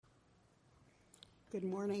Good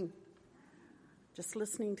morning. Just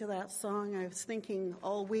listening to that song, I was thinking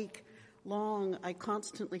all week long, I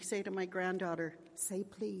constantly say to my granddaughter, say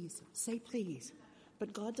please, say please.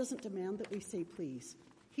 But God doesn't demand that we say please.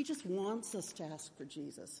 He just wants us to ask for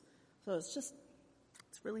Jesus. So it's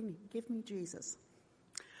really neat. Give me Jesus.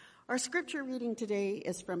 Our scripture reading today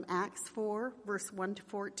is from Acts 4, verse 1 to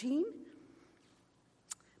 14.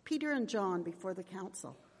 Peter and John before the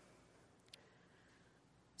council.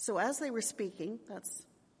 So as they were speaking, that's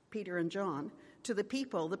Peter and John, to the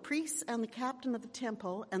people, the priests and the captain of the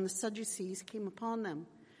temple and the Sadducees came upon them,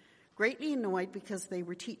 greatly annoyed because they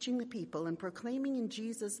were teaching the people and proclaiming in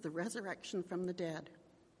Jesus the resurrection from the dead.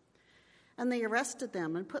 And they arrested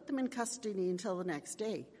them and put them in custody until the next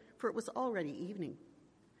day, for it was already evening.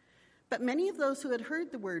 But many of those who had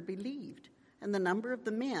heard the word believed, and the number of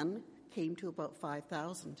the men came to about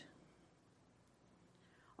 5,000.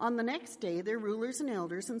 On the next day, their rulers and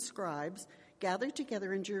elders and scribes gathered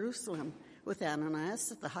together in Jerusalem with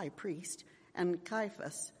Ananias, the high priest, and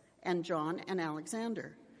Caiaphas, and John and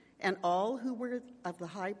Alexander, and all who were of the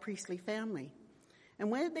high priestly family. And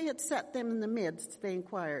when they had set them in the midst, they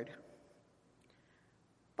inquired,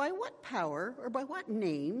 "By what power or by what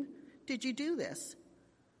name did you do this?"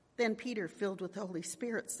 Then Peter, filled with the Holy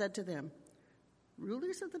Spirit, said to them,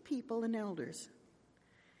 "Rulers of the people and elders,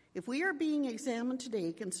 if we are being examined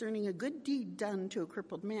today concerning a good deed done to a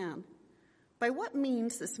crippled man, by what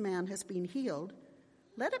means this man has been healed,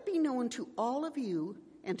 let it be known to all of you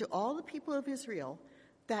and to all the people of Israel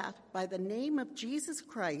that by the name of Jesus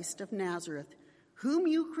Christ of Nazareth, whom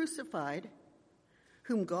you crucified,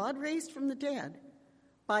 whom God raised from the dead,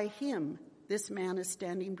 by him this man is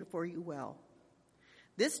standing before you well.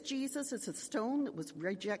 This Jesus is a stone that was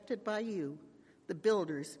rejected by you, the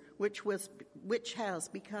builders, which has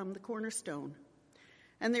become the cornerstone.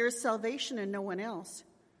 And there is salvation in no one else,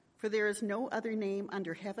 for there is no other name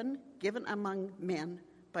under heaven given among men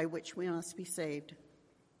by which we must be saved."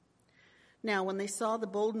 Now, when they saw the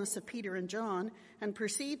boldness of Peter and John and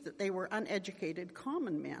perceived that they were uneducated,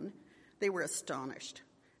 common men, they were astonished,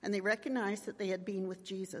 and they recognized that they had been with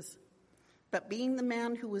Jesus. But being the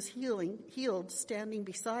man who was healed standing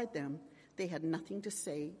beside them, they had nothing to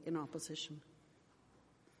say in opposition.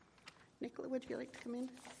 Nicola, would you like to come in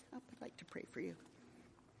up? I'd like to pray for you.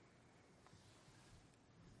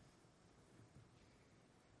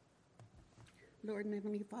 Lord and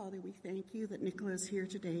Heavenly Father, we thank you that Nicola is here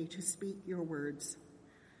today to speak your words.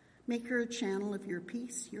 Make her a channel of your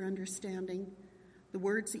peace, your understanding, the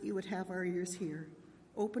words that you would have our ears hear.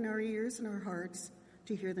 Open our ears and our hearts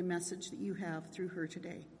to hear the message that you have through her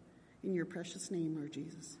today. In your precious name, Lord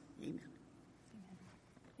Jesus. Amen. Amen.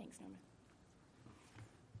 Thanks, Norma.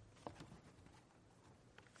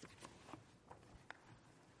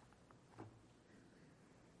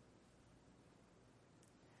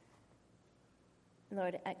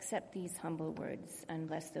 Lord, accept these humble words and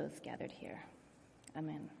bless those gathered here.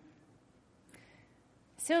 Amen.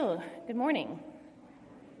 So, good morning.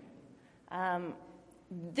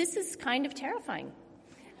 This is kind of terrifying,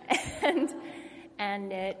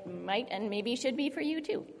 and it might and maybe should be for you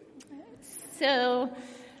too. So,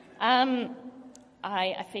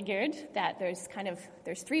 I figured that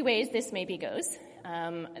there's three ways this maybe goes.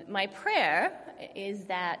 My prayer is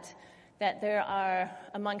that there are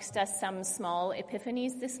amongst us some small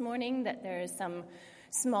epiphanies this morning, that there is some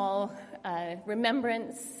small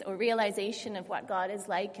remembrance or realization of what God is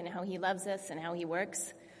like and how he loves us and how he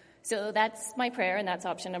works. So that's my prayer, and that's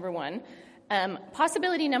option number one.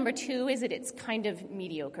 Possibility number two is that it's kind of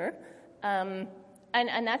mediocre. And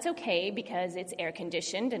that's okay because it's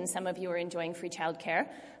air-conditioned and some of you are enjoying free childcare.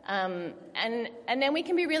 And then we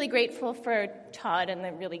can be really grateful for Todd and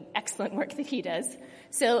the really excellent work that he does.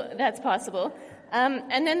 So that's possible.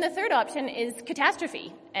 And then the third option is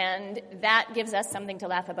catastrophe, and that gives us something to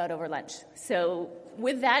laugh about over lunch. So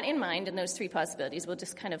with that in mind and those three possibilities, we'll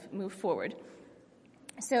just kind of move forward.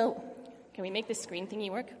 So can we make this screen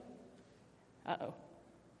thingy work? Uh-oh.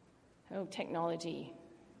 Oh, technology.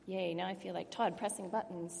 Yay, now I feel like Todd pressing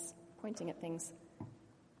buttons, pointing at things.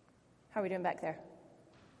 How are we doing back there?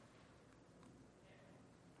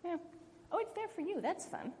 Yeah. Oh, it's there for you. That's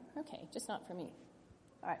fun. Okay, just not for me.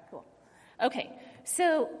 All right, cool. Okay,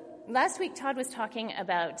 so last week Todd was talking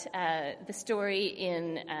about the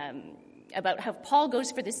story about how Paul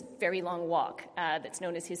goes for this very long walk that's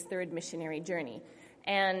known as his third missionary journey.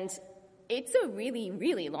 And it's a really,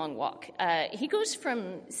 really long walk. He goes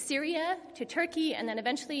from Syria to Turkey and then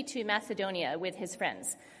eventually to Macedonia with his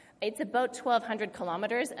friends. It's about 1,200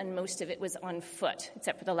 kilometers, and most of it was on foot,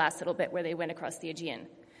 except for the last little bit where they went across the Aegean.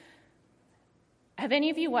 Have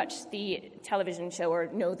any of you watched the television show or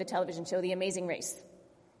know the television show, The Amazing Race?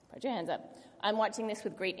 Put your hands up. I'm watching this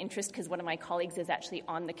with great interest because one of my colleagues is actually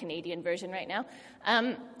on the Canadian version right now.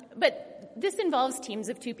 But this involves teams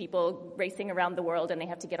of 2 people racing around the world, and they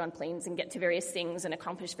have to get on planes and get to various things and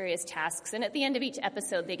accomplish various tasks. And at the end of each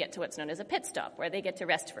episode, they get to what's known as a pit stop, where they get to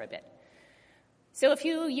rest for a bit. So a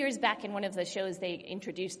few years back in one of the shows, they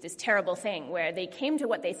introduced this terrible thing where they came to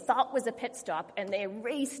what they thought was a pit stop, and they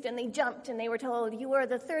raced and they jumped, and they were told, you are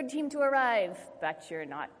the 3rd team to arrive, but you're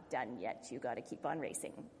not done yet. You got to keep on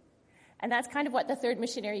racing. And that's kind of what the 3rd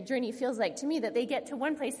missionary journey feels like to me, that they get to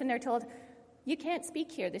one place and they're told, you can't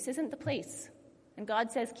speak here. This isn't the place. And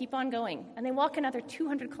God says, keep on going. And they walk another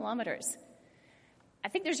 200 kilometers. I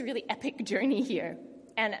think there's a really epic journey here.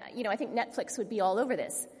 And, I think Netflix would be all over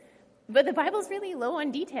this. But the Bible's really low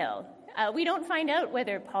on detail. We don't find out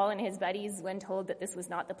whether Paul and his buddies, when told that this was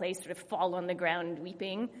not the place, sort of fall on the ground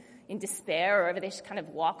weeping in despair, or whether they just kind of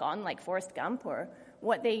walk on like Forrest Gump, or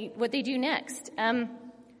what they do next.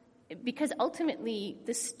 Because ultimately,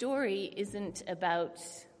 the story isn't about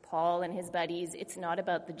Paul and his buddies. It's not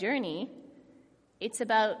about the journey. It's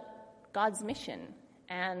about God's mission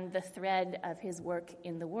and the thread of his work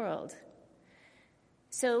in the world.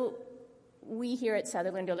 So we here at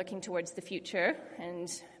Sutherland are looking towards the future and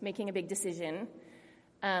making a big decision.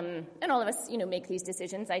 And all of us, make these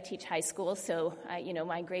decisions. I teach high school, so,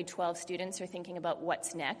 my grade 12 students are thinking about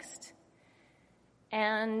what's next.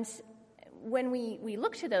 And when we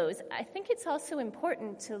look to those, I think it's also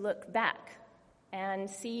important to look back and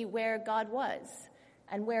see where God was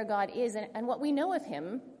and where God is and what we know of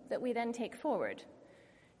him that we then take forward.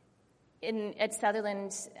 At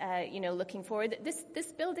Sutherland, looking forward,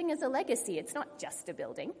 this building is a legacy. It's not just a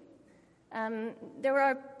building. There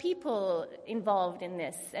are people involved in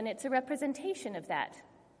this, and it's a representation of that.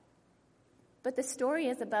 But the story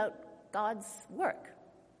is about God's work.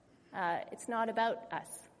 It's not about us.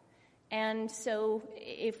 And so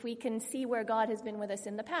if we can see where God has been with us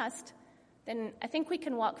in the past, then I think we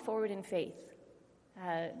can walk forward in faith,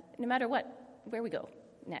 no matter where we go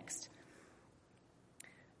next.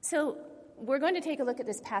 So we're going to take a look at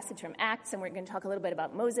this passage from Acts, and we're going to talk a little bit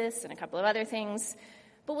about Moses and a couple of other things.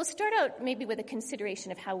 But we'll start out maybe with a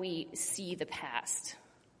consideration of how we see the past.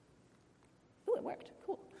 Ooh, it worked.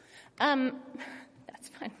 Cool. That's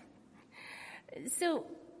fun. So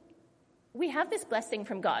we have this blessing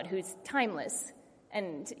from God who's timeless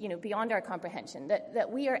and, beyond our comprehension,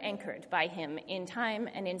 that we are anchored by him in time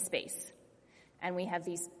and in space. And we have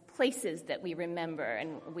these places that we remember,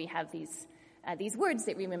 and we have these words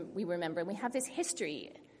that we remember, and we have this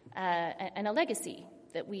history and a legacy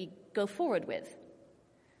that we go forward with.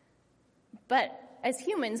 But as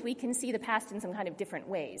humans, we can see the past in some kind of different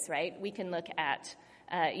ways, right? We can look at,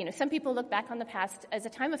 some people look back on the past as a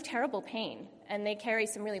time of terrible pain, and they carry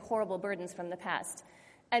some really horrible burdens from the past.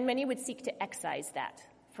 And many would seek to excise that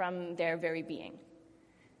from their very being.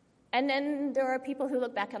 And then there are people who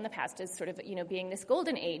look back on the past as sort of, being this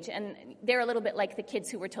golden age, and they're a little bit like the kids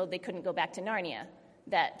who were told they couldn't go back to Narnia,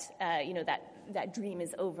 that, that dream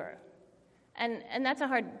is over. And that's a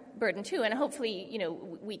hard burden, too, and hopefully,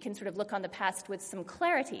 we can sort of look on the past with some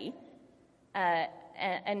clarity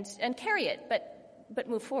and carry it, but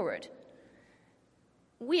move forward.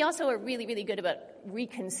 We also are really, really good about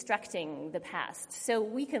reconstructing the past. So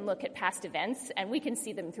we can look at past events, and we can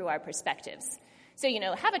see them through our perspectives. So,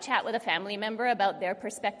 have a chat with a family member about their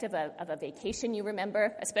perspective of a vacation you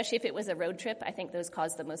remember, especially if it was a road trip. I think those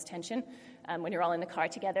cause the most tension when you're all in the car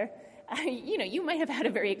together. You might have had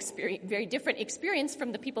a very different experience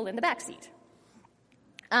from the people in the back seat.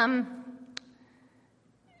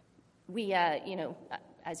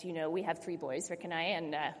 As you know, we have 3 boys, Rick and I,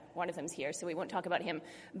 and one of them's here, so we won't talk about him.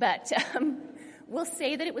 But we'll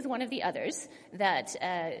say that it was one of the others that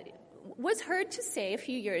was heard to say a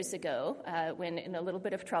few years ago, when in a little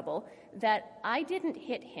bit of trouble, that I didn't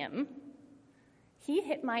hit him. He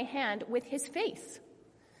hit my hand with his face.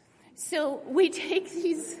 So we take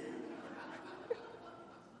these...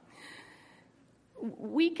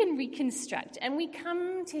 We can reconstruct, and we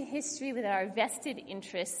come to history with our vested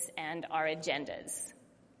interests and our agendas.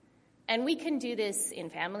 And we can do this in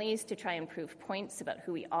families to try and prove points about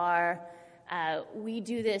who we are. We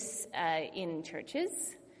do this in churches.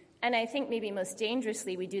 And I think maybe most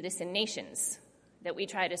dangerously, we do this in nations, that we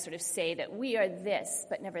try to sort of say that we are this,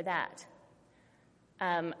 but never that.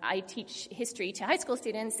 I teach history to high school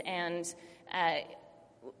students, and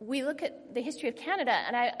we look at the history of Canada,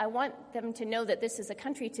 and I want them to know that this is a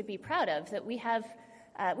country to be proud of, that we've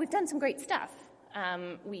done some great stuff.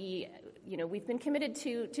 We've been committed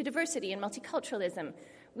to diversity and multiculturalism.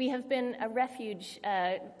 We have been a refuge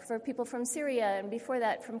for people from Syria, and before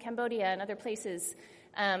that from Cambodia and other places.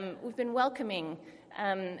 We've been welcoming.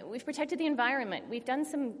 We've protected the environment. We've done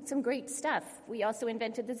some great stuff. We also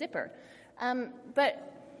invented the zipper.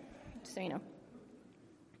 But, just so you know.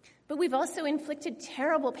 But we've also inflicted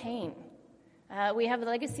terrible pain. We have a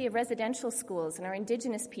legacy of residential schools and our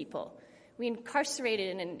indigenous people. We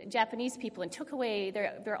incarcerated Japanese people and took away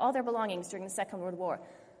all their belongings during the Second World War.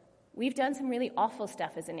 We've done some really awful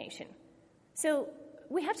stuff as a nation. So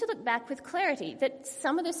we have to look back with clarity that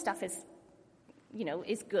some of this stuff is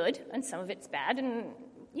good and some of it's bad, and,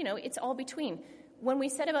 it's all between. When we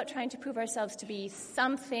set about trying to prove ourselves to be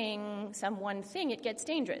some one thing, it gets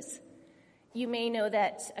dangerous. You may know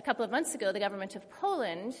that a couple of months ago, the government of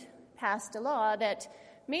Poland passed a law that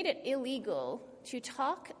made it illegal to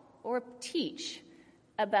talk or teach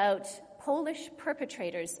about Polish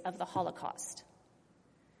perpetrators of the Holocaust.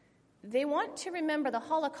 They want to remember the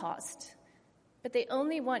Holocaust, but they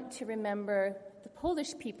only want to remember the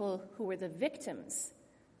Polish people who were the victims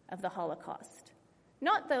of the Holocaust,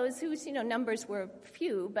 not those whose numbers were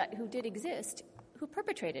few, but who did exist, who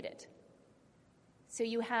perpetrated it. So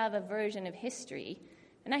you have a version of history,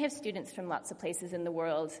 and I have students from lots of places in the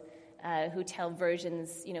world who tell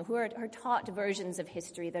versions, who are taught versions of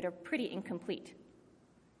history that are pretty incomplete.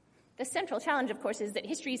 The central challenge, of course, is that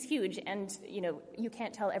history is huge, and you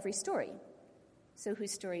can't tell every story. So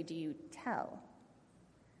whose story do you tell?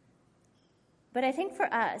 But I think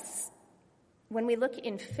for us, when we look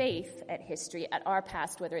in faith at history, at our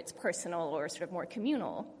past, whether it's personal or sort of more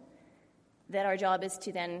communal, that our job is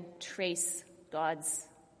to then trace God's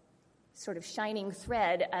sort of shining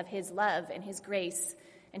thread of his love and his grace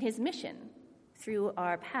and his mission through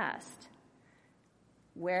our past.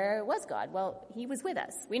 Where was God? Well, he was with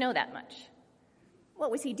us. We know that much.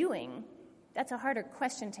 What was he doing? That's a harder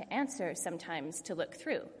question to answer sometimes, to look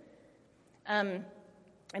through.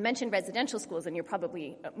 I mentioned residential schools, and you're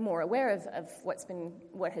probably more aware of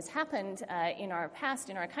what has happened in our past,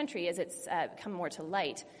 in our country, as it's come more to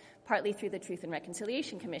light, partly through the Truth and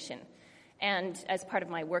Reconciliation Commission. And as part of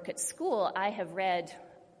my work at school, I have read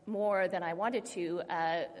more than I wanted to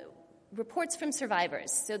reports from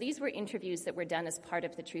survivors. So these were interviews that were done as part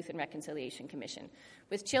of the Truth and Reconciliation Commission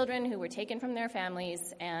with children who were taken from their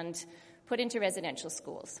families and put into residential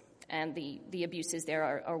schools. And the abuses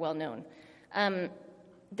there are well known.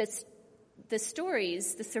 The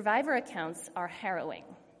stories, the survivor accounts, are harrowing.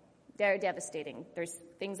 They're devastating. There's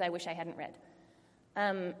things I wish I hadn't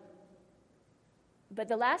read. But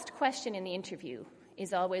the last question in the interview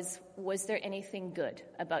is always, was there anything good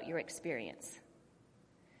about your experience?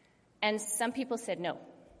 And some people said no.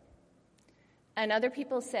 And other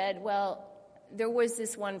people said, well, there was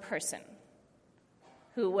this one person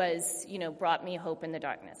who was, brought me hope in the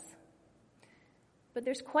darkness. But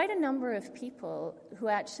there's quite a number of people who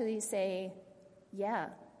actually say, yeah,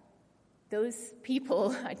 those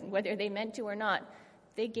people, whether they meant to or not,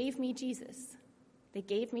 they gave me Jesus. They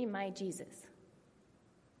gave me my Jesus.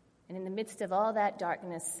 And in the midst of all that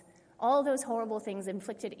darkness, all those horrible things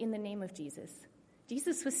inflicted in the name of Jesus,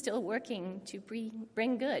 Jesus was still working to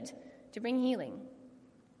bring good, to bring healing.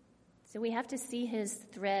 So we have to see his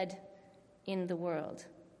thread in the world.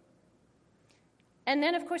 And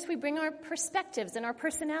then, of course, we bring our perspectives and our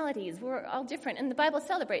personalities. We're all different, and the Bible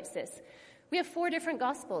celebrates this. We have 4 different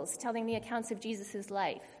Gospels telling the accounts of Jesus'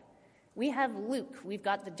 life. We have Luke. We've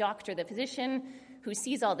got the doctor, the physician, who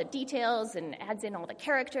sees all the details and adds in all the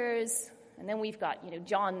characters. And then we've got,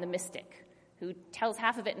 John the mystic, who tells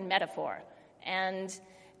half of it in metaphor. And,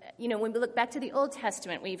 when we look back to the Old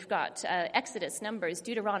Testament, we've got Exodus, Numbers,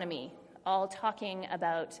 Deuteronomy, all talking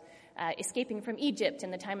about escaping from Egypt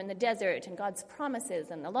and the time in the desert and God's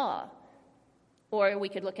promises and the law. Or we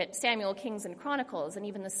could look at Samuel, Kings, and Chronicles, and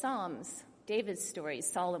even the Psalms, David's stories,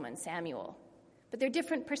 Solomon, Samuel. But they're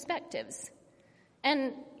different perspectives.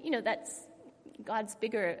 And, that's God's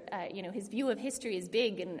bigger, his view of history is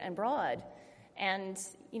big and broad. And,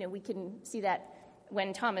 we can see that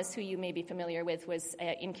when Thomas, who you may be familiar with, was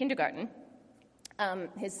in kindergarten.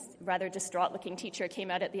 His rather distraught-looking teacher came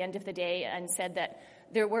out at the end of the day and said that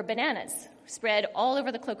there were bananas spread all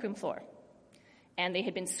over the cloakroom floor. And they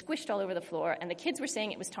had been squished all over the floor, and the kids were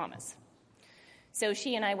saying it was Thomas. So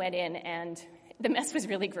she and I went in, and the mess was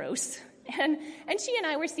really gross. And she and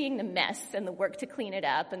I were seeing the mess and the work to clean it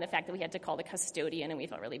up and the fact that we had to call the custodian and we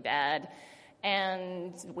felt really bad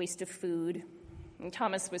and waste of food. And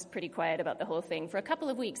Thomas was pretty quiet about the whole thing for a couple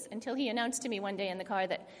of weeks until he announced to me one day in the car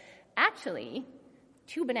that actually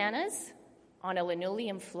 2 bananas on a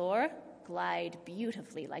linoleum floor glide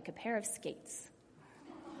beautifully like a pair of skates.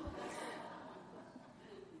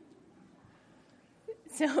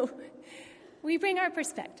 So we bring our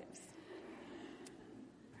perspectives.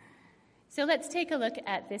 So let's take a look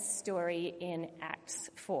at this story in Acts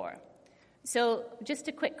 4. So just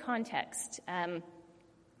a quick context.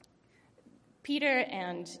 Peter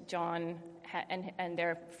and John and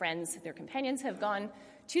their friends, their companions, have gone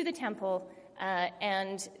to the temple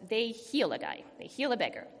and they heal a guy. They heal a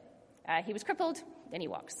beggar. He was crippled, then he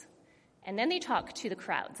walks. And then they talk to the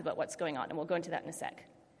crowds about what's going on, and we'll go into that in a sec.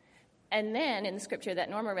 And then, in the scripture that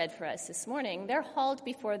Norma read for us this morning, they're hauled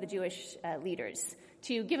before the Jewish leaders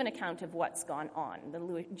to give an account of what's gone on.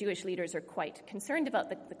 The Jewish leaders are quite concerned about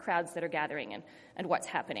the crowds that are gathering and what's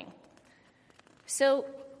happening. So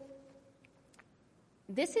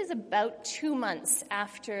this is about 2 months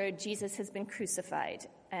after Jesus has been crucified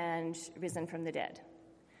and risen from the dead.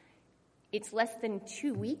 It's less than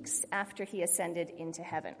 2 weeks after he ascended into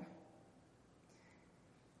heaven.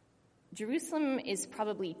 Jerusalem is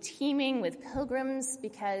probably teeming with pilgrims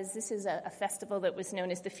because this is a festival that was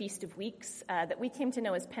known as the Feast of Weeks that we came to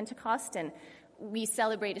know as Pentecost, and we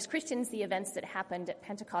celebrate as Christians the events that happened at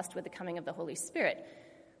Pentecost with the coming of the Holy Spirit.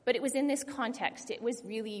 But it was in this context. It was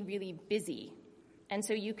really, really busy. And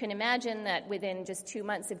so you can imagine that within just 2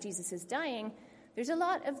 months of Jesus' dying, there's a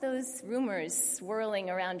lot of those rumors swirling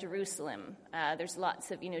around Jerusalem. There's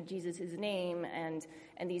lots of, Jesus' name and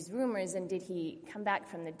these rumors, and did he come back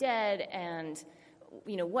from the dead, and,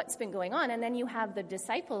 what's been going on? And then you have the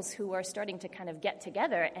disciples who are starting to kind of get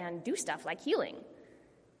together and do stuff like healing.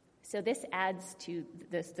 So this adds to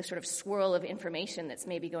the sort of swirl of information that's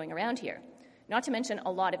maybe going around here. Not to mention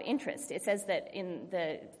a lot of interest. It says that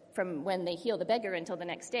from when they heal the beggar until the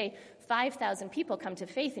next day, 5,000 people come to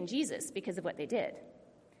faith in Jesus because of what they did.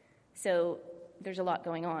 So there's a lot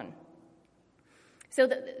going on. So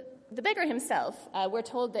the beggar himself, we're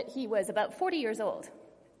told that he was about 40 years old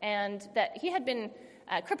and that he had been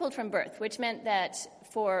crippled from birth, which meant that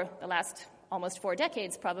for the last almost 4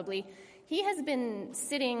 decades probably, he has been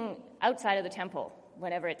sitting outside of the temple.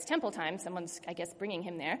 Whenever it's temple time, someone's, I guess, bringing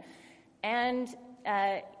him there, and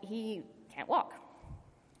he can't walk.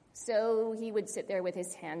 So he would sit there with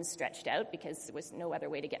his hands stretched out because there was no other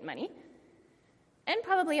way to get money. And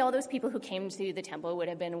probably all those people who came to the temple would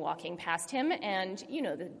have been walking past him, and you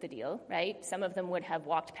know the deal, right? Some of them would have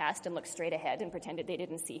walked past and looked straight ahead and pretended they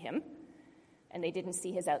didn't see him, and they didn't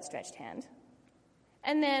see his outstretched hand.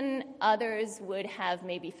 And then others would have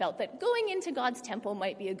maybe felt that going into God's temple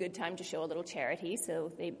might be a good time to show a little charity,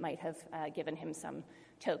 so they might have given him some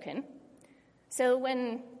token. So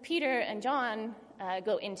when Peter and John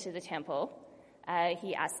go into the temple,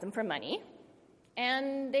 he asks them for money,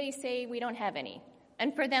 and they say, "We don't have any."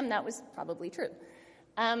 And for them, that was probably true.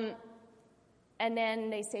 And then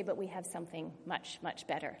they say, "But we have something much, much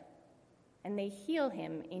better." And they heal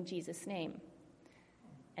him in Jesus' name.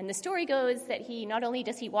 And the story goes that he, not only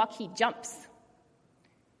does he walk, he jumps.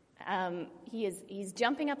 He's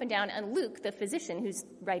jumping up and down, and Luke, the physician who's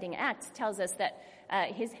writing Acts, tells us that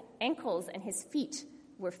his ankles and his feet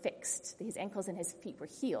were fixed. His ankles and his feet were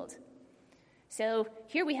healed. So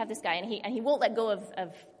here we have this guy, and he won't let go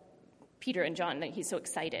of Peter and John. He's so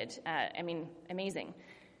excited. Amazing.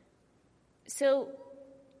 So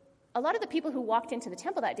a lot of the people who walked into the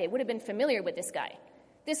temple that day would have been familiar with this guy.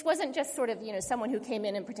 This wasn't just sort of, someone who came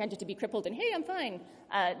in and pretended to be crippled and, "Hey, I'm fine."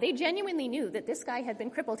 They genuinely knew that this guy had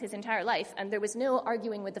been crippled his entire life, and there was no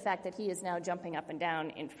arguing with the fact that he is now jumping up and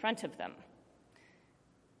down in front of them.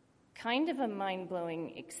 Kind of a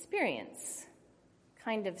mind-blowing experience.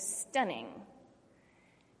 Kind of stunning.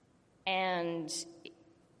 And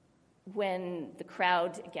when the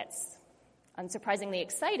crowd gets unsurprisingly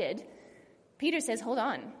excited, Peter says, "Hold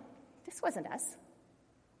on, this wasn't us.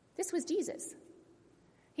 This was Jesus."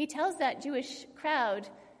 He tells that Jewish crowd,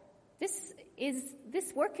 this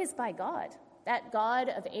work is by God. That God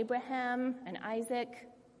of Abraham and Isaac,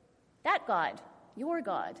 that God, your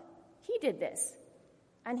God, he did this.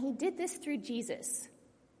 And he did this through Jesus,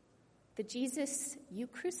 the Jesus you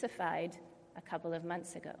crucified a couple of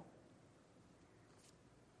months ago.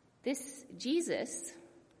 This Jesus,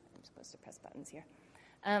 I'm supposed to press buttons here.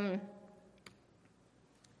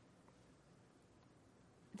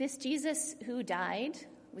 This Jesus who died,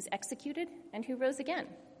 was executed, and who rose again.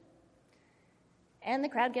 And the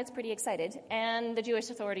crowd gets pretty excited, and the Jewish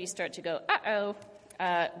authorities start to go,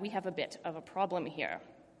 we have a bit of a problem here.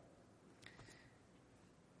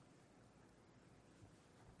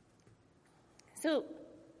 So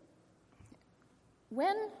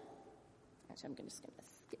I'm just going to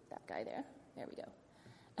skip that guy there. There we go.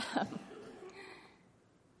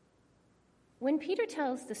 When Peter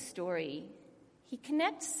tells the story, he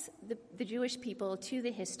connects the Jewish people to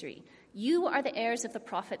the history, You are the heirs of the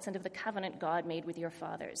prophets and of the covenant God made with your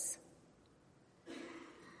fathers.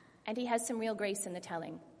 And he has some real grace in the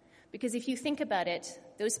telling. Because if you think about it,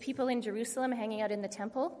 those people in Jerusalem hanging out in the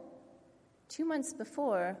temple, 2 months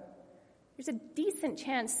before, there's a decent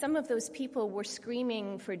chance some of those people were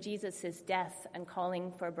screaming for Jesus' death and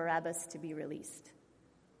calling for Barabbas to be released.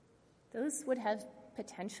 Those would have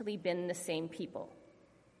potentially been the same people.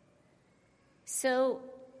 So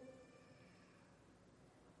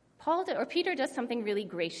Peter does something really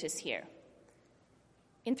gracious here.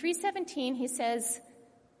 In 3:17, he says,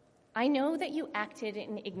 I know that you acted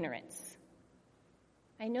in ignorance.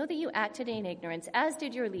 I know that you acted in ignorance, as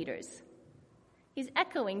did your leaders. He's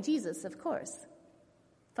echoing Jesus, of course.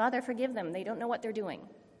 Father, forgive them. They don't know what they're doing.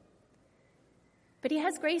 But he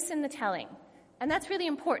has grace in the telling. And that's really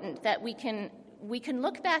important, that we can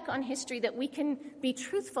look back on history, that we can be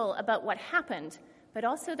truthful about what happened, but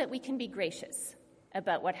also that we can be gracious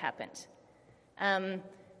about what happened.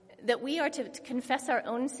 That we are to confess our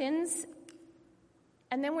own sins,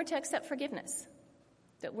 and then we're to accept forgiveness,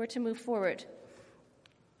 that we're to move forward.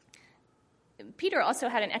 Peter also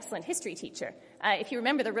had an excellent history teacher. If you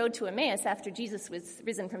remember the road to Emmaus after Jesus was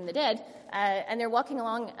risen from the dead, and they're walking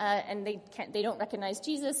along and they don't recognize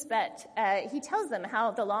Jesus, but he tells them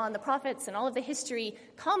how the law and the prophets and all of the history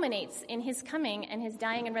culminates in his coming and his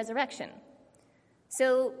dying and resurrection.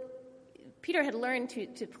 So Peter had learned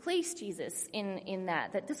to place Jesus in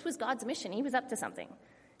that this was God's mission. He was up to something.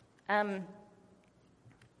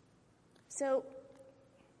 So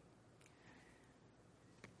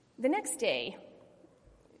the next day,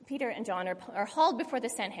 Peter and John are hauled before the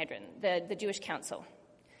Sanhedrin, the Jewish council.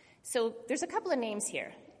 So there's a couple of names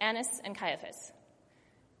here, Annas and Caiaphas.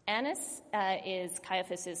 Annas is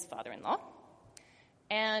Caiaphas' father-in-law,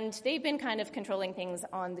 and they've been kind of controlling things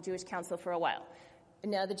on the Jewish council for a while.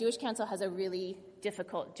 Now, the Jewish council has a really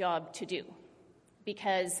difficult job to do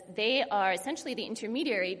because they are essentially the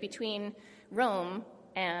intermediary between Rome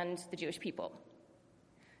and the Jewish people.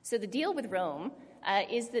 So the deal with Rome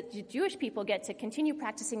is that the Jewish people get to continue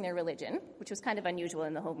practicing their religion, which was kind of unusual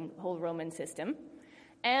in the whole Roman system,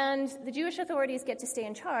 and the Jewish authorities get to stay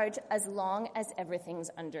in charge as long as everything's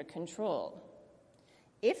under control.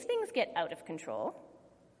 If things get out of control,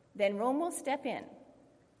 then Rome will step in,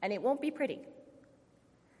 and it won't be pretty.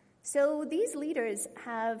 So these leaders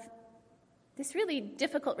have this really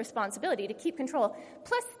difficult responsibility to keep control.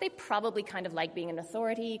 Plus, they probably kind of like being an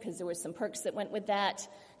authority because there were some perks that went with that.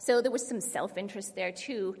 So there was some self-interest there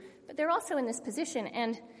too. But they're also in this position.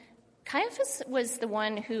 And Caiaphas was the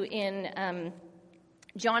one who in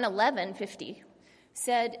John 11:50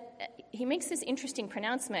 said, he makes this interesting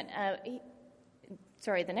pronouncement.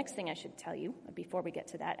 The next thing I should tell you, before we get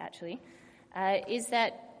to that actually, is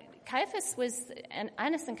that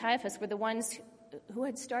Annas and Caiaphas were the ones who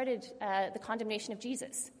had started the condemnation of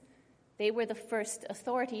Jesus. They were the first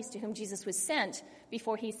authorities to whom Jesus was sent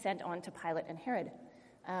before he sent on to Pilate and Herod.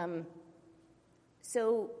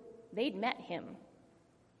 So they'd met him.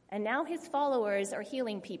 And now his followers are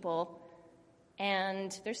healing people,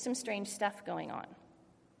 and there's some strange stuff going on.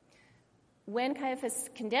 When Caiaphas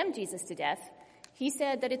condemned Jesus to death, he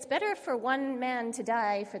said that it's better for one man to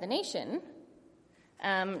die for the nation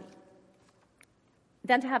than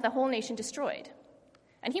to have the whole nation destroyed.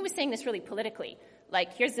 And he was saying this really politically,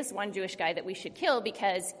 like, here's this one Jewish guy that we should kill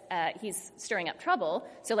because he's stirring up trouble,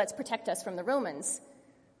 so let's protect us from the Romans.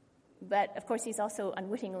 But, of course, he's also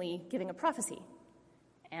unwittingly giving a prophecy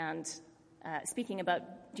and speaking about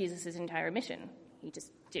Jesus' entire mission. He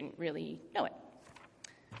just didn't really know it.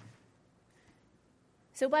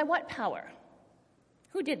 So by what power?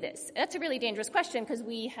 Who did this? That's a really dangerous question because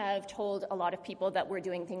we have told a lot of people that we're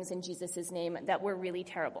doing things in Jesus' name that were really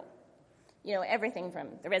terrible. You know, everything from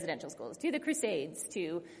the residential schools to the Crusades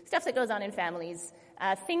to stuff that goes on in families.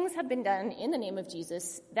 Things have been done in the name of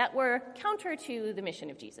Jesus that were counter to the mission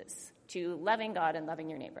of Jesus, to loving God and loving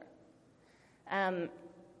your neighbor.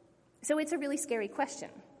 So it's a really scary question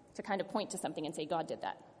to kind of point to something and say, God did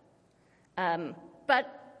that.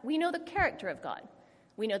 But we know the character of God.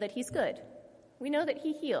 We know that he's good. We know that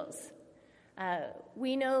he heals.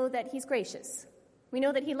 We know that he's gracious. We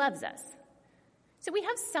know that he loves us. So we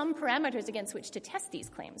have some parameters against which to test these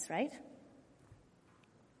claims, right?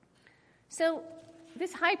 So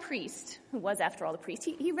this high priest, who was, after all, the priest,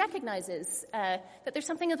 he recognizes that there's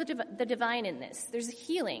something of the divine in this. There's a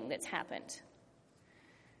healing that's happened.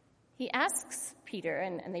 He asks Peter,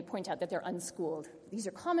 and they point out that they're unschooled. These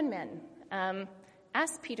are common men.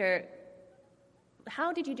 Asks Peter,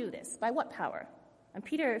 how did you do this? By what power? And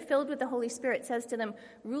Peter, filled with the Holy Spirit, says to them,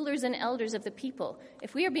 rulers and elders of the people,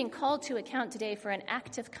 if we are being called to account today for an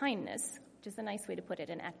act of kindness, which is a nice way to put it,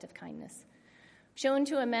 an act of kindness. Shown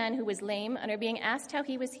to a man who was lame, and are being asked how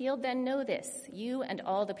he was healed, then know this, you and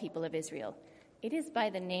all the people of Israel. It is by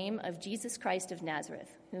the name of Jesus Christ of Nazareth,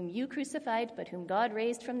 whom you crucified, but whom God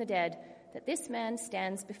raised from the dead, that this man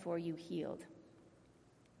stands before you healed.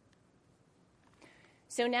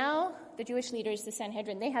 So now the Jewish leaders, the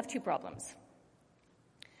Sanhedrin, they have two problems.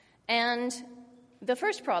 And the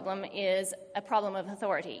first problem is a problem of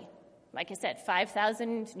authority. Like I said,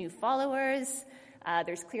 5,000 new followers.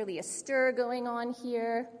 There's clearly a stir going on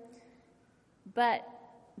here. But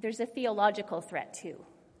there's a theological threat too.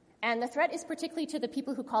 And the threat is particularly to the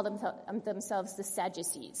people who call themselves the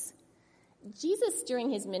Sadducees. Jesus, during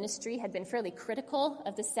his ministry, had been fairly critical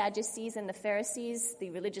of the Sadducees and the Pharisees, the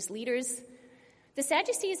religious leaders. The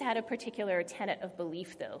Sadducees had a particular tenet of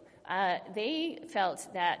belief, though. They felt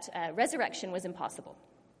that resurrection was impossible.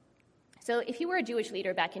 So if you were a Jewish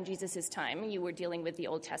leader back in Jesus' time, you were dealing with the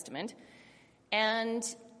Old Testament, and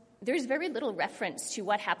there's very little reference to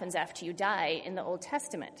what happens after you die in the Old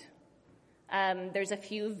Testament. There's a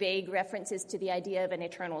few vague references to the idea of an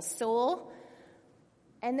eternal soul.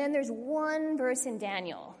 And then there's one verse in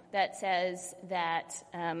Daniel that says that,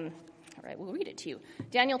 all right, we'll read it to you.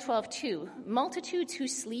 Daniel 12:2, multitudes who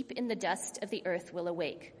sleep in the dust of the earth will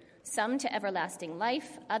awake, some to everlasting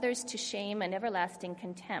life, others to shame and everlasting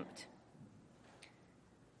contempt.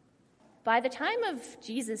 By the time of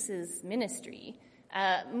Jesus' ministry,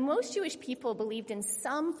 most Jewish people believed in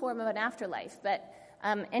some form of an afterlife, but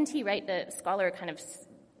N.T. Wright, the scholar, kind of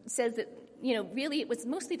says that, really it was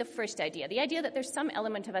mostly the first idea, the idea that there's some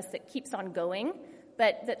element of us that keeps on going,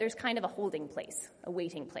 but that there's kind of a holding place, a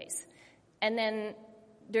waiting place. And then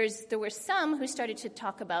there were some who started to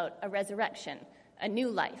talk about a resurrection, a new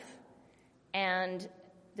life. And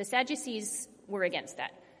the Sadducees were against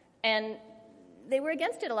that. And they were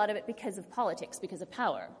against it, a lot of it, because of politics, because of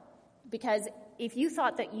power. Because if you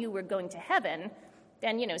thought that you were going to heaven,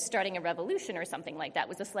 then, starting a revolution or something like that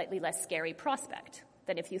was a slightly less scary prospect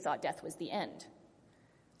than if you thought death was the end.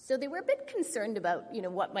 So they were a bit concerned about,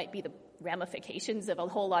 what might be the ramifications of a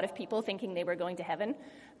whole lot of people thinking they were going to heaven,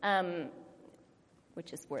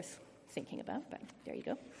 which is worth thinking about, but there you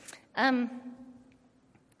go.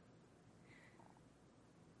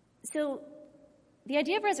 So the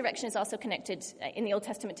idea of resurrection is also connected in the Old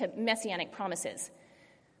Testament to messianic promises.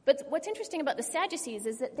 But what's interesting about the Sadducees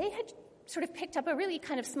is that they had sort of picked up a really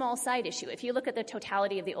kind of small side issue. If you look at the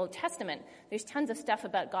totality of the Old Testament, there's tons of stuff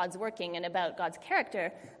about God's working and about God's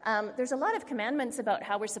character. There's a lot of commandments about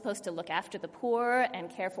how we're supposed to look after the poor and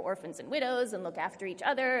care for orphans and widows and look after each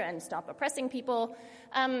other and stop oppressing people.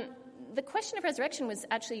 The question of resurrection was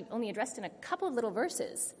actually only addressed in a couple of little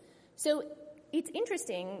verses. So it's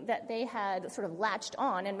interesting that they had sort of latched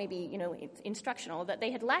on, and maybe, it's instructional, that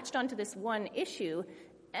they had latched onto this one issue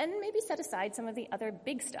and maybe set aside some of the other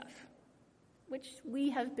big stuff, which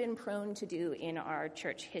we have been prone to do in our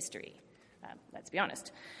church history, let's be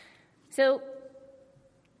honest. So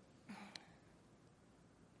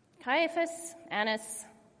Caiaphas, Annas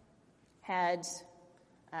had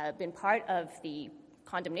been part of the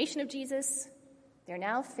condemnation of Jesus. They're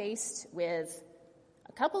now faced with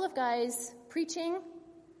a couple of guys preaching,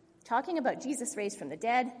 talking about Jesus raised from the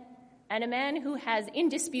dead, and a man who has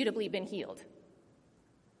indisputably been healed.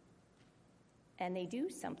 And they do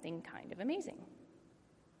something kind of amazing.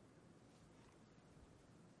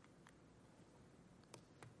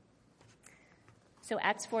 So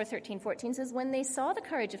Acts 4:13-14 says, when they saw the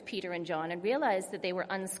courage of Peter and John and realized that they were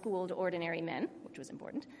unschooled ordinary men, which was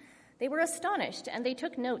important, they were astonished, and they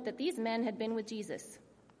took note that these men had been with Jesus.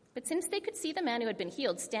 But since they could see the man who had been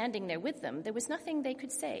healed standing there with them, there was nothing they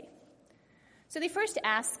could say. So they first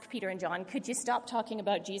asked Peter and John, could you stop talking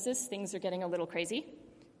about Jesus? Things are getting a little crazy.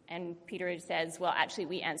 And Peter says, well, actually,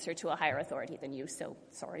 we answer to a higher authority than you, so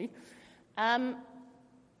sorry. And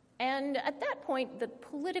at that point, the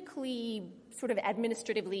politically, sort of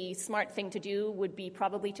administratively smart thing to do would be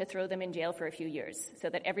probably to throw them in jail for a few years so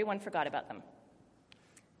that everyone forgot about them.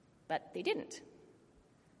 But they didn't.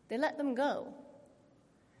 They let them go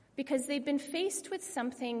because they'd been faced with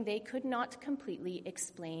something they could not completely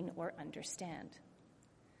explain or understand.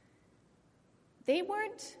 They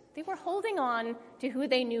were holding on to who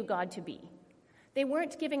they knew God to be. They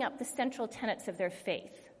weren't giving up the central tenets of their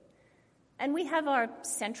faith. And we have our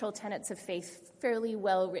central tenets of faith fairly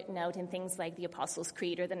well written out in things like the Apostles'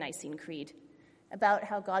 Creed or the Nicene Creed, about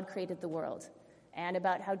how God created the world, and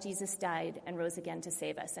about how Jesus died and rose again to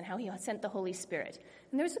save us, and how he sent the Holy Spirit.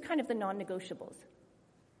 And those are kind of the non-negotiables.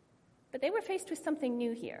 But they were faced with something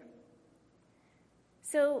new here.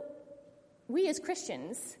 So we as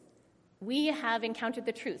Christians, we have encountered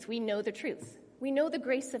the truth. We know the truth. We know the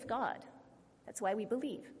grace of God. That's why we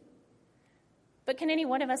believe. But can any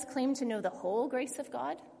one of us claim to know the whole grace of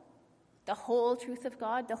God, the whole truth of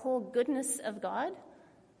God, the whole goodness of God?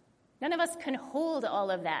 None of us can hold all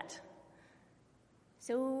of that.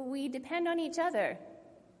 So we depend on each other.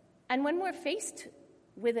 And when we're faced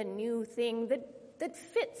with a new thing that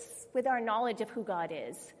fits with our knowledge of who God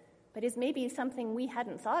is, but is maybe something we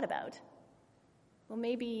hadn't thought about, well,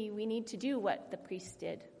 maybe we need to do what the priest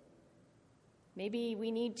did. Maybe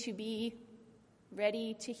we need to be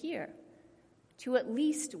ready to hear, to at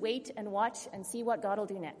least wait and watch and see what God will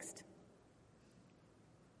do next,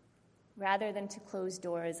 rather than to close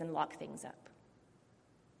doors and lock things up.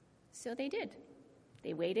 So they did.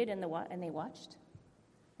 They waited and they watched,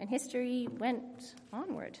 and history went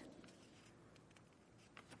onward.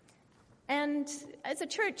 And as a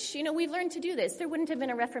church, we've learned to do this. There wouldn't have been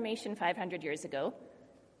a Reformation 500 years ago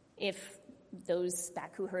if those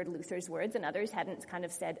back who heard Luther's words and others hadn't kind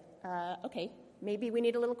of said, okay, maybe we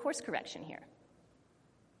need a little course correction here.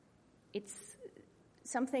 It's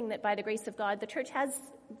something that by the grace of God, the church has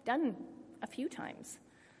done a few times.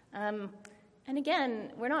 And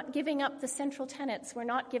again, we're not giving up the central tenets. We're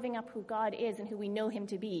not giving up who God is and who we know him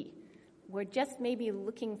to be. We're just maybe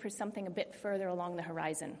looking for something a bit further along the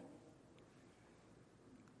horizon.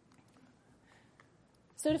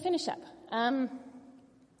 So to finish up,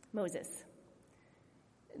 Moses.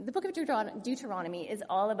 The book of Deuteronomy is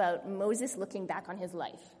all about Moses looking back on his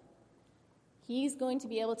life. He's going to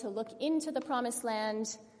be able to look into the promised land,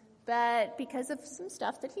 but because of some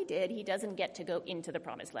stuff that he did, he doesn't get to go into the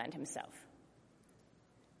promised land himself.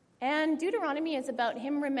 And Deuteronomy is about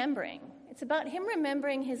him remembering. It's about him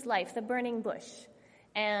remembering his life, the burning bush,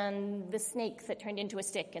 and the snake that turned into a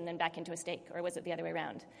stick and then back into a snake, or was it the other way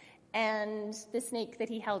around? And the snake that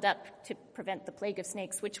he held up to prevent the plague of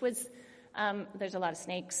snakes, which was, there's a lot of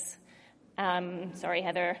snakes. Sorry,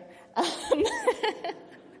 Heather.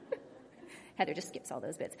 Heather just skips all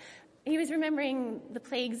those bits. He was remembering the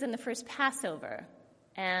plagues in the first Passover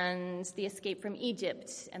and the escape from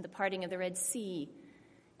Egypt and the parting of the Red Sea.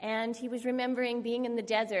 And he was remembering being in the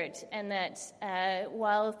desert and that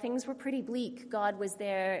while things were pretty bleak, God was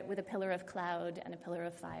there with a pillar of cloud and a pillar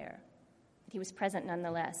of fire. He was present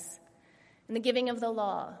nonetheless. And the giving of the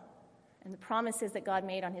law and the promises that God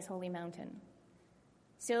made on his holy mountain.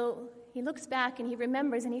 So he looks back and he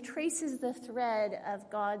remembers and he traces the thread of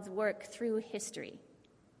God's work through history.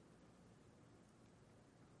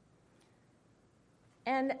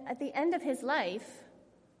 And at the end of his life,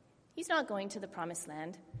 he's not going to the promised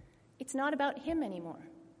land. It's not about him anymore.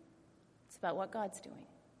 It's about what God's doing.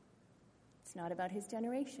 It's not about his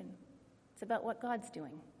generation. It's about what God's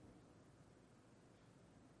doing.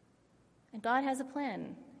 And God has a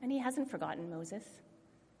plan, and he hasn't forgotten Moses.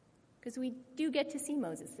 Because we do get to see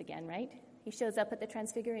Moses again, right? He shows up at the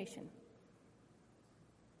Transfiguration.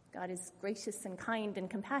 God is gracious and kind and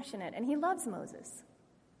compassionate, and he loves Moses.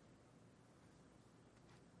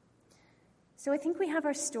 So I think we have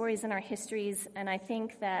our stories and our histories, and I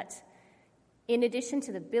think that in addition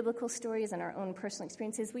to the biblical stories and our own personal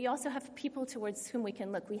experiences, we also have people towards whom we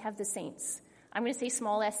can look. We have the saints. I'm going to say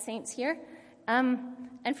small s saints here.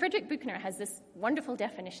 And Frederick Buechner has this wonderful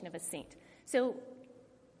definition of a saint. So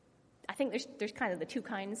I think there's kind of the two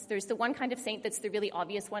kinds. There's the one kind of saint that's the really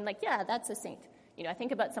obvious one, like, yeah, that's a saint. I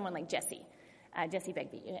think about someone like Jesse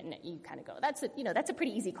Begbie, and you kind of go, that's a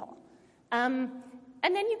pretty easy call. And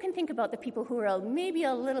then you can think about the people who are maybe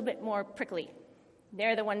a little bit more prickly.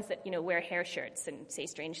 They're the ones that, wear hair shirts and say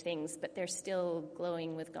strange things, but they're still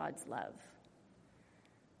glowing with God's love.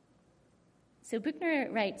 So Buechner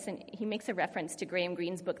writes, and he makes a reference to Graham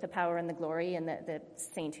Greene's book, The Power and the Glory, and the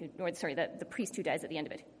priest who dies at the end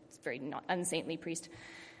of it. It's a very not unsaintly priest.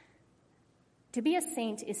 To be a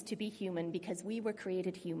saint is to be human because we were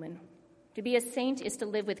created human. To be a saint is to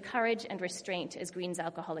live with courage and restraint, as Greene's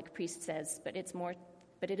alcoholic priest says, but it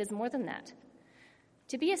is more than that.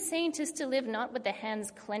 To be a saint is to live not with the hands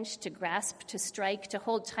clenched to grasp, to strike, to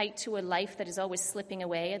hold tight to a life that is always slipping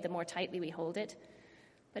away the more tightly we hold it,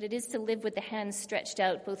 but it is to live with the hands stretched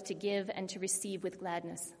out both to give and to receive with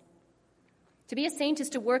gladness. To be a saint is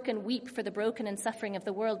to work and weep for the broken and suffering of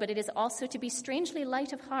the world, but it is also to be strangely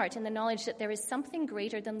light of heart in the knowledge that there is something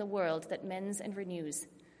greater than the world that mends and renews.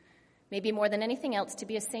 Maybe more than anything else, to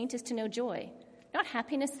be a saint is to know joy, not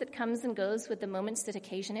happiness that comes and goes with the moments that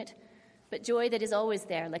occasion it, but joy that is always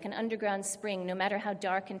there, like an underground spring, no matter how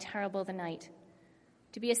dark and terrible the night.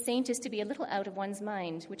 To be a saint is to be a little out of one's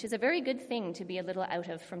mind, which is a very good thing to be a little out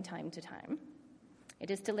of from time to time.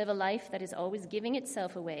 It is to live a life that is always giving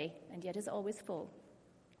itself away and yet is always full.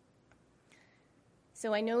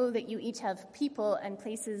 So I know that you each have people and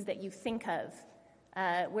places that you think of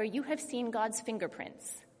where you have seen God's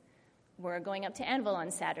fingerprints. We're going up to Anvil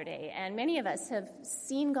on Saturday, and many of us have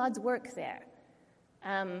seen God's work there.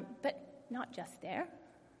 But not just there.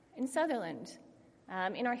 In Sutherland,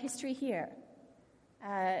 in our history here.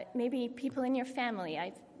 Maybe people in your family.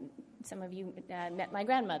 Some of you met my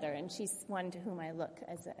grandmother, and she's one to whom I look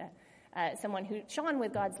as someone who shone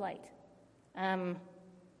with God's light.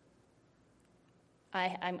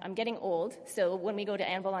 I'm getting old, so when we go to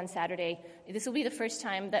Anvil on Saturday, this will be the first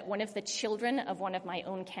time that one of the children of one of my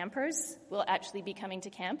own campers will actually be coming to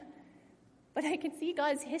camp. But I can see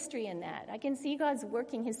God's history in that. I can see God's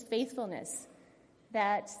working, his faithfulness,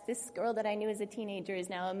 that this girl that I knew as a teenager is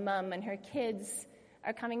now a mom, and her kids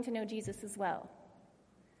are coming to know Jesus as well.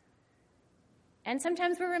 And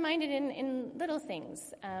sometimes we're reminded in little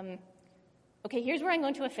things. Okay, here's where I'm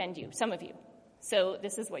going to offend you, some of you. So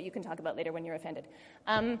this is what you can talk about later when you're offended.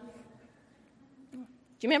 Do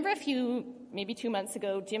you remember maybe 2 months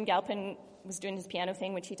ago, Jim Galpin was doing his piano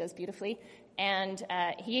thing, which he does beautifully, and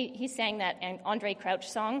he sang that Andre Crouch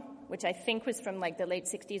song, which I think was from like the late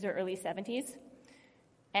 60s or early 70s,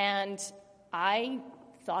 and I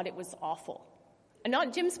thought it was awful. And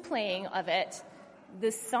not Jim's playing of it,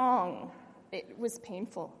 the song, it was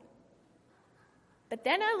painful. But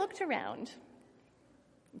then I looked around.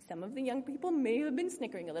 Some of the young people may have been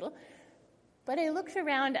snickering a little, but I looked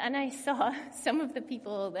around and I saw some of the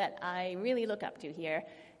people that I really look up to here,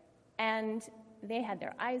 and they had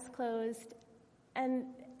their eyes closed, and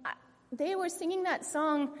they were singing that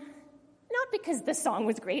song, not because the song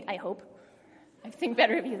was great, I hope. I think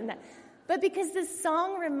better of you than that. But because the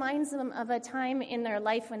song reminds them of a time in their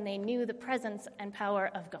life when they knew the presence and power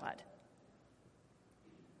of God.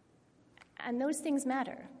 And those things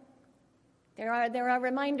matter. There are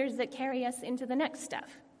reminders that carry us into the next stuff.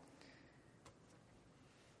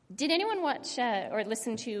 Did anyone watch or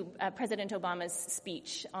listen to President Obama's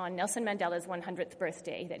speech on Nelson Mandela's 100th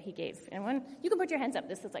birthday that he gave? Anyone? You can put your hands up.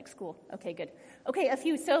 This is like school. Okay, good. Okay, a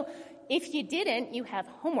few. So if you didn't, you have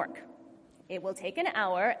homework. It will take an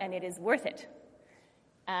hour, and it is worth it.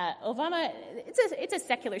 Obama, it's a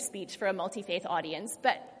secular speech for a multi-faith audience,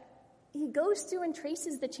 but he goes through and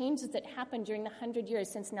traces the changes that happened during the 100 years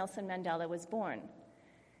since Nelson Mandela was born.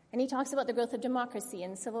 And he talks about the growth of democracy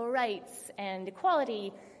and civil rights and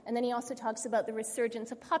equality, and then he also talks about the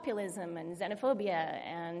resurgence of populism and xenophobia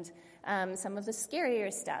and some of the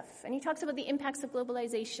scarier stuff. And he talks about the impacts of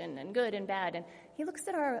globalization and good and bad. And he looks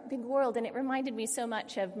at our big world, and it reminded me so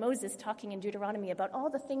much of Moses talking in Deuteronomy about all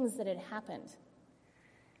the things that had happened.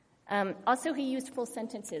 Also, he used full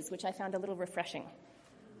sentences, which I found a little refreshing.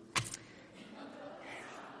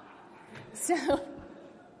 So,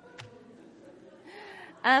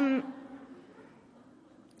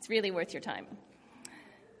 it's really worth your time.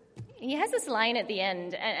 He has this line at the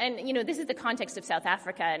end, and you know, this is the context of South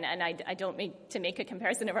Africa, and I don't mean to make a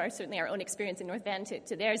comparison of certainly our own experience in North Van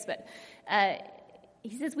to theirs, but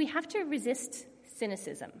he says we have to resist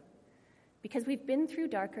cynicism because we've been through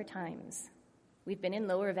darker times. We've been in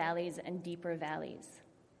lower valleys and deeper valleys.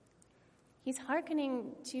 He's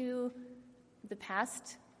hearkening to the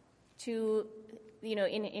past, to, you know,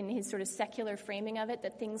 in his sort of secular framing of it,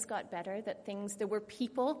 that things got better, there were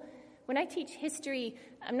people. When I teach history,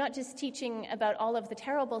 I'm not just teaching about all of the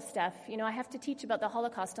terrible stuff. You know, I have to teach about the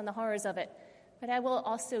Holocaust and the horrors of it. But I will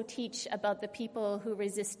also teach about the people who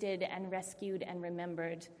resisted and rescued and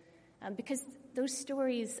remembered, because those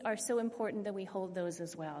stories are so important that we hold those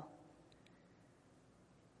as well.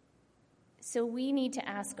 So we need to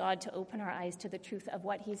ask God to open our eyes to the truth of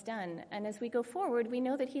what he's done. And as we go forward, we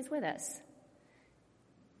know that he's with us.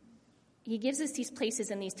 He gives us these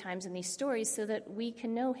places and these times and these stories so that we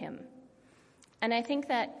can know him. And I think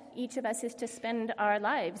that each of us is to spend our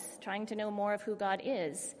lives trying to know more of who God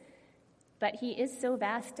is. But he is so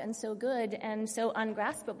vast and so good and so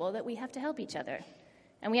ungraspable that we have to help each other.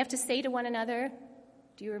 And we have to say to one another,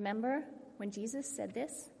 do you remember when Jesus said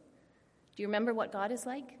this? Do you remember what God is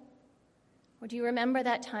like? Or do you remember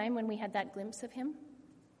that time when we had that glimpse of him?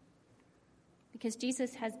 Because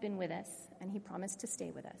Jesus has been with us, and he promised to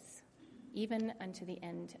stay with us, even unto the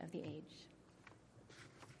end of the age.